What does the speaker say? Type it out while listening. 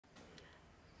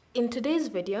In today's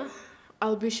video,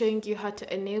 I'll be showing you how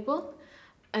to enable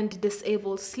and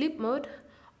disable sleep mode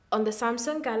on the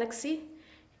Samsung Galaxy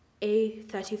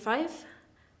A35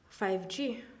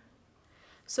 5G.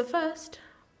 So first,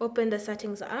 open the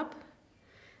Settings app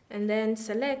and then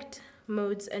select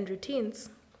Modes and Routines.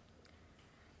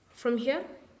 From here,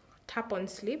 tap on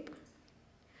Sleep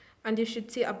and you should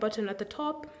see a button at the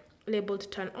top labeled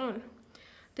Turn On.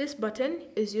 This button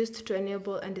is used to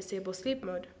enable and disable sleep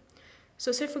mode.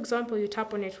 So say for example you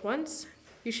tap on it once,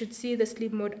 you should see the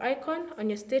sleep mode icon on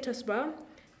your status bar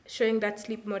showing that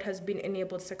sleep mode has been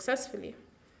enabled successfully.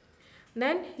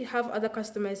 Then you have other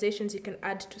customizations you can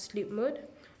add to sleep mode.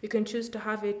 You can choose to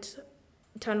have it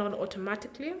turn on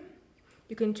automatically.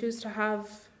 You can choose to have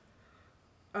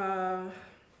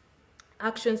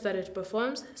actions that it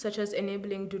performs, such as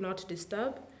enabling Do Not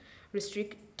Disturb,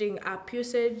 restricting app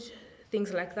usage,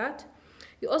 things like that.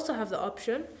 You also have the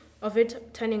option of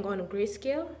it turning on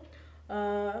grayscale,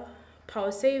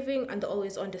 power saving, and the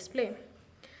always on display.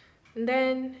 And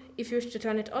then if you wish to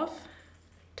turn it off,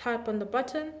 tap on the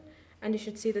button and you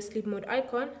should see the sleep mode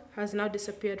icon has now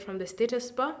disappeared from the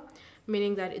status bar,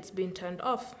 meaning that it's been turned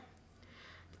off.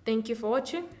 Thank you for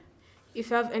watching. If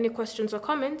you have any questions or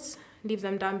comments, leave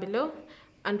them down below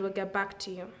and we'll get back to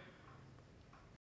you.